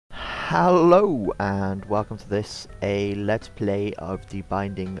Hello and welcome to a let's play of The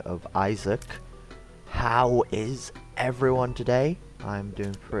Binding of Isaac. How is everyone today? I'm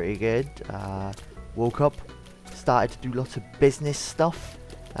doing pretty good. Woke up, started to do lots of business stuff,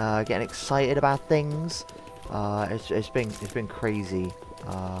 getting excited about things. It's been crazy.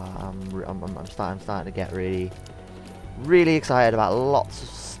 I'm starting to get really excited about lots of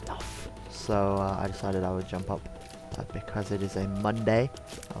stuff. So I decided I would jump up. Because it is a Monday,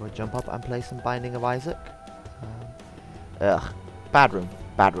 I would jump up and play some Binding of Isaac. Bad room.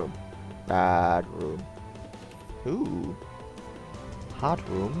 Ooh. Hard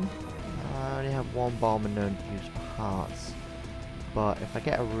room. I only have one bomb and no use for hearts. But if I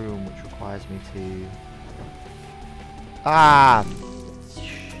get a room which requires me to...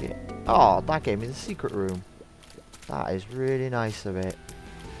 Shit. Oh, that gave me the secret room. That is really nice of it.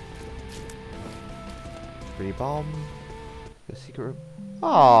 Free bomb. The secret room.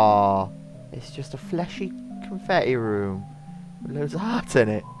 Aww. It's just a fleshy confetti room with loads of hearts in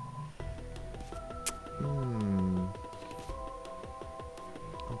it.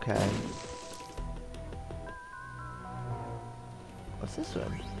 Okay. What's this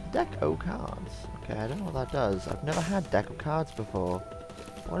one? Deck of cards. Okay, I don't know what that does. I've never had deck of cards before.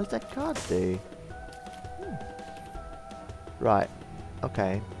 What does deck of cards do? Right.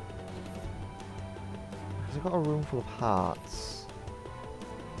 Okay. I've got a room full of hearts.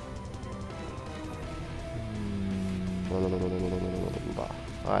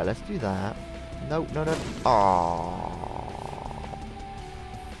 Alright, let's do that. No. Aww.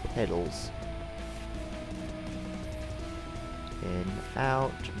 Pedals. In,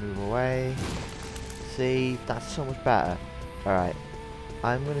 out, move away. See, that's so much better. Alright,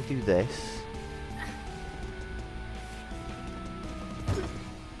 I'm gonna do this.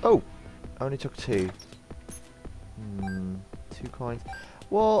 Oh! I only took two. 2 coins.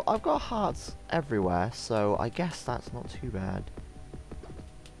 Well, I've got hearts everywhere, so I guess that's not too bad.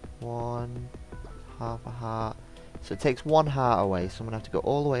 1, half a heart. So it takes 1 heart away, so I'm going to have to go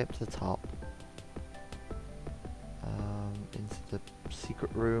all the way up to the top. Into the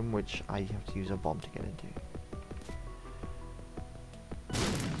secret room, which I have to use a bomb to get into.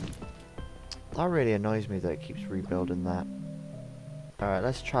 That really annoys me that it keeps rebuilding that. Alright,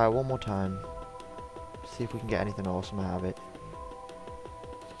 let's try one more time. See if we can get anything awesome out of it.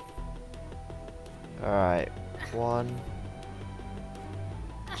 Alright, 1,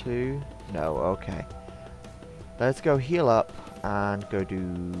 2, no, okay. Let's go heal up and go do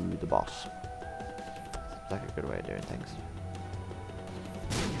the boss. Seems like a good way of doing things.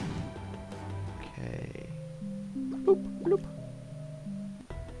 Okay. Boop, bloop.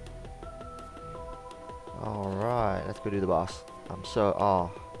 Alright, let's go do the boss.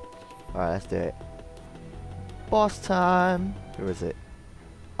 Alright, let's do it. Boss time! Who is it?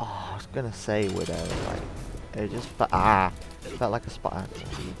 Oh, I was gonna say Widow, like, it just felt like a spot.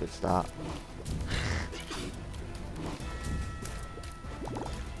 That's a good start.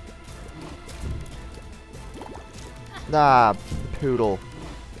 Nah, poodle.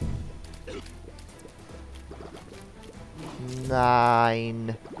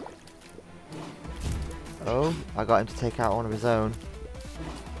 9. Oh, I got him to take out one of his own.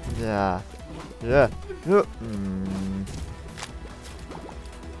 Yeah. No,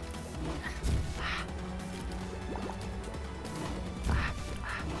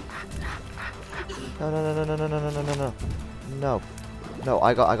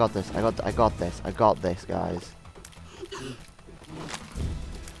 I got this. I got this, guys.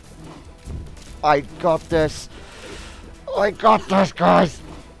 I got this, guys.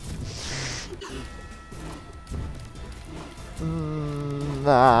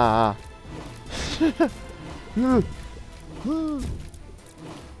 Nah.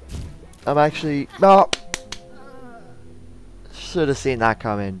 I'm actually no. Should have seen that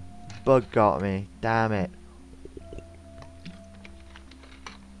coming. Bug got me. Damn it.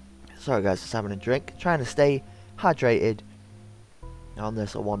 Sorry guys, just having a drink. Trying to stay hydrated on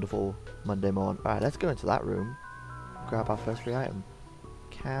this wonderful Monday morning. Alright, let's go into that room. Grab our first free item.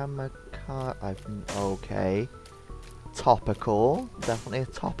 Okay. Topical. Definitely a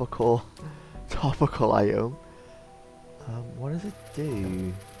topical item. What does it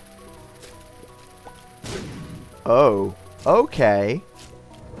do? Oh. Okay.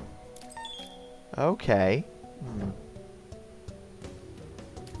 Okay.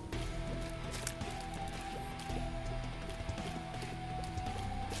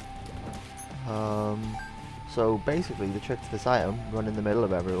 So basically the trick to this item, run in the middle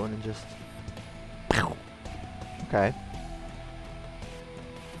of everyone and just... Okay.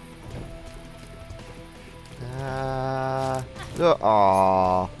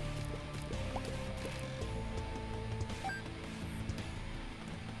 Aww.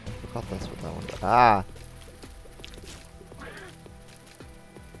 That one. Ah!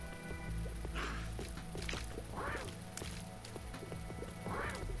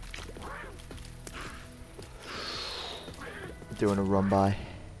 Doing a run by.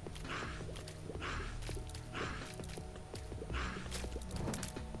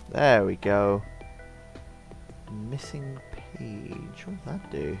 There we go. Missing page. What does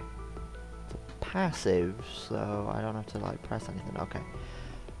that do? It's a passive, so I don't have to like press anything. Okay.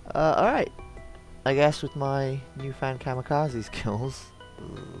 Alright. I guess with my newfound kamikaze skills,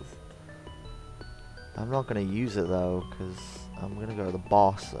 I'm not gonna use it though, because I'm gonna go to the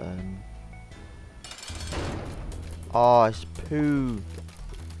boss and. Oh, it's poo.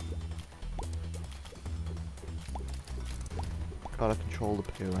 Gotta control the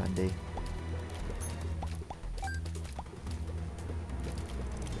poo, Andy.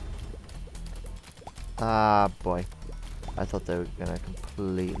 Ah, boy. I thought they were gonna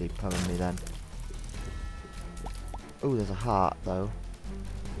completely pwn me then. Ooh, there's a heart, though.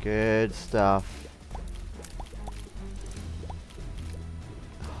 Good stuff.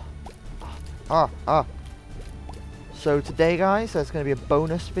 Ah! So today, guys, there's gonna be a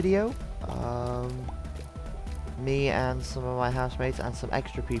bonus video. Me and some of my housemates and some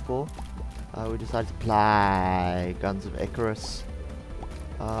extra people, we decided to play Guns of Icarus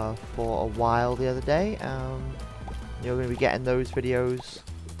for a while the other day. You're going to be getting those videos.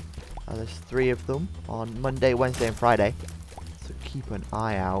 There's 3 of them on Monday, Wednesday, and Friday. So keep an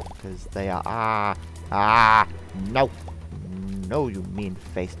eye out because they are no, you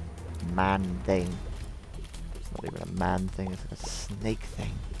mean-faced man thing. It's not even a man thing. It's like a snake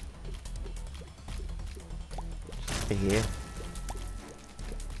thing. Here.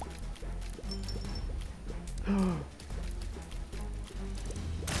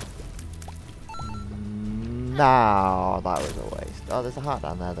 No, that was a waste. Oh, there's a heart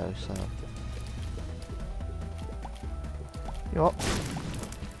down there though, so. You know what?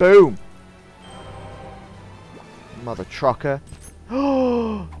 Boom! Mother trucker.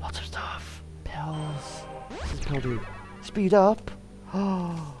 Oh, lots of stuff. Pills. What does pill do? Speed up.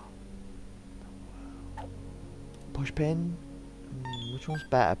 Oh. Push pin? Which one's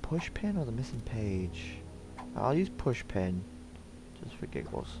better? Push pin or the missing page? I'll use push pin. Just for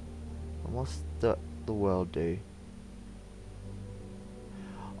giggles. And what's the world do?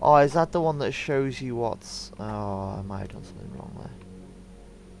 Oh, is that the one that shows you what's... Oh, I might have done something wrong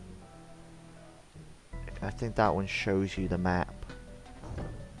there. I think that one shows you the map.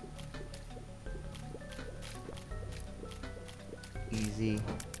 Easy.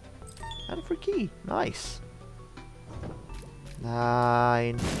 And a free key. Nice.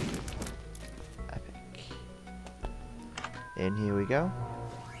 9. Epic. In here we go.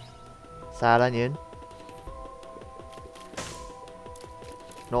 Sad onion.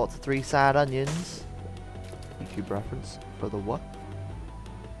 0 to 3 sad onions. YouTube reference for the what?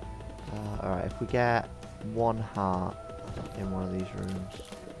 Alright, if we get 1 heart in one of these rooms.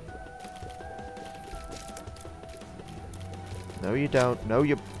 No you don't. No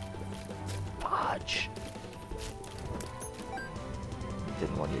you... Fudge.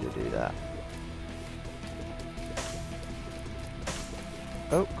 Didn't want you to do that.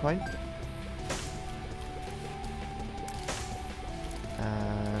 Oh, coin.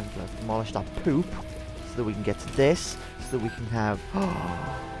 And let's demolish that poop so that we can get to this, so that we can have... Ooh.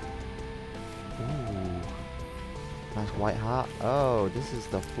 Nice white heart. Oh, this is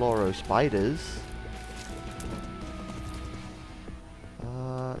the fluoro spiders.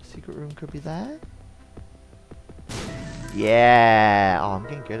 Secret room could be there? Yeah! Oh, I'm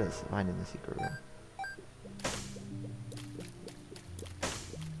getting good at finding the secret room.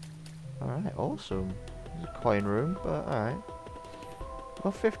 Alright, awesome. There's a coin room, but alright.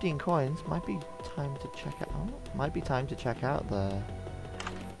 Well, 15 coins. Might be time to check it out. Might be time to check out the...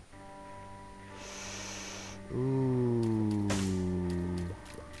 Ooh.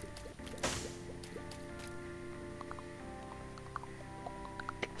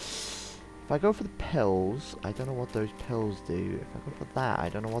 If I go for the pills, I don't know what those pills do. If I go for that, I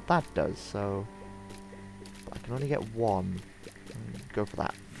don't know what that does, so... I can only get one. Go for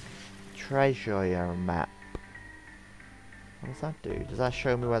that treasure map. What does that do? Does that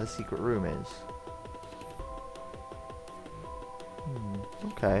show me where the secret room is?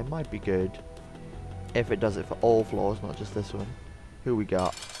 Okay, might be good. If it does it for all floors, not just this one. Who we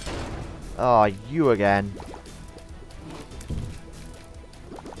got? Oh, you again.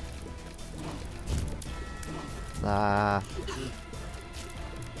 Ah.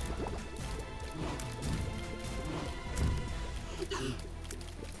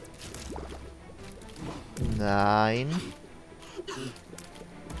 Nine.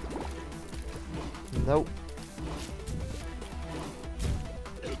 Nope.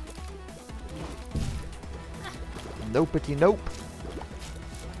 Nopety nope.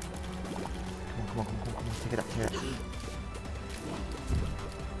 Come on, come on, come on, come on. Take it up, take it up.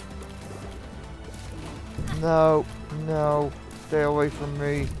 No, no. Stay away from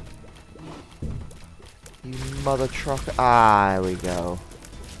me. You mother trucker. Ah, there we go.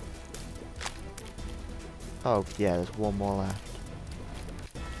 Oh, yeah, there's one more left.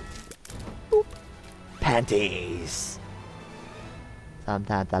 Boop. Panties!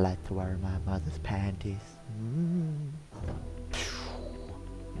 Sometimes I like to wear my mother's panties. Mm.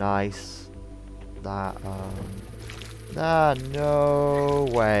 Nice. That, Ah, no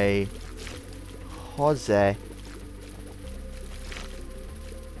way. Jose.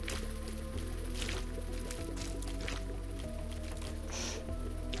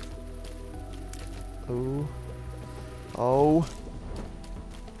 Ooh. Oh.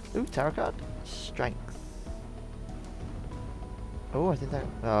 Ooh, tarot card. Strength. Oh, I think that...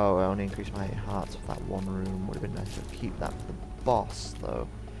 Oh, I only increased my hearts for that one room. Would have been nice to keep that for the boss, though.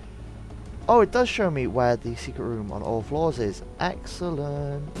 Oh, it does show me where the secret room on all floors is.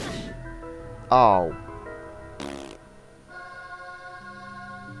 Excellent. Oh.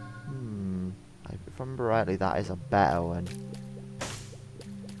 If I remember rightly, that is a better one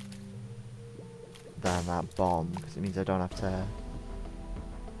than that bomb, because it means I don't have to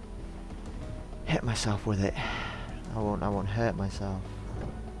hit myself with it. I won't hurt myself.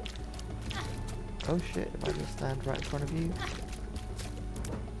 Oh shit, if I just stand right in front of you.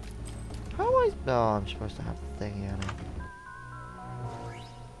 How am I... No, I'm supposed to have the thing here now.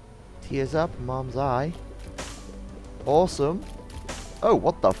 Tears up, mom's eye. Awesome. Oh,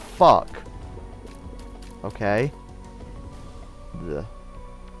 what the fuck? Okay. Blech.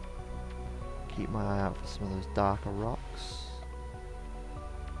 Keep my eye out for some of those darker rocks.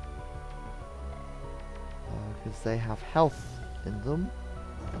 Because they have health in them.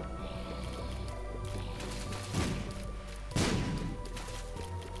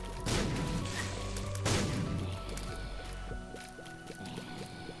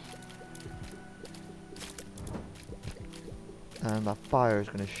 And that fire is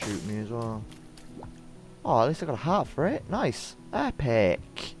going to shoot me as well. Oh, at least I got a heart for it. Nice. Epic.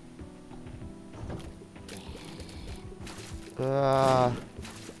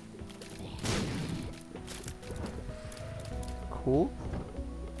 Cool.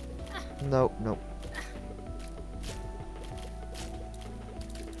 Nope, nope.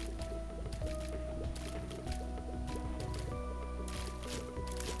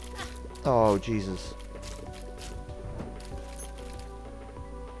 Oh, Jesus.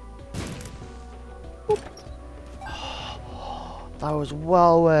 That was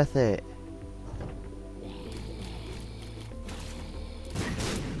well worth it.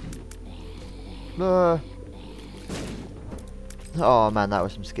 Oh man, that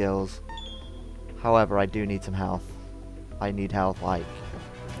was some skills. However, I do need some health. I need health like...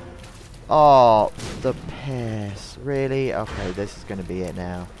 Oh, the piss. Really? Okay, this is going to be it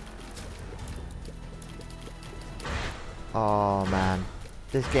now. Oh man.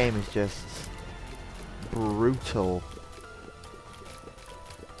 This game is just brutal.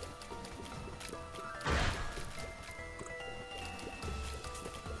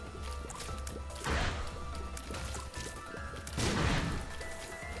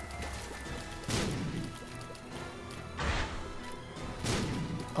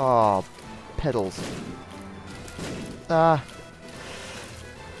 Oh, pedals. Ah.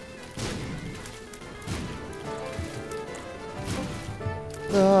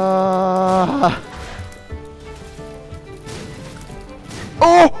 Ah.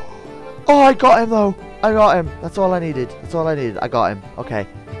 Oh! Oh, I got him though. I got him. That's all I needed. That's all I needed. I got him. Okay.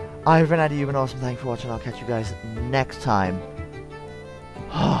 I've been Andy. You've been awesome. Thanks for watching. I'll catch you guys next time.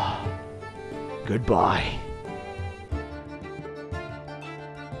 Goodbye.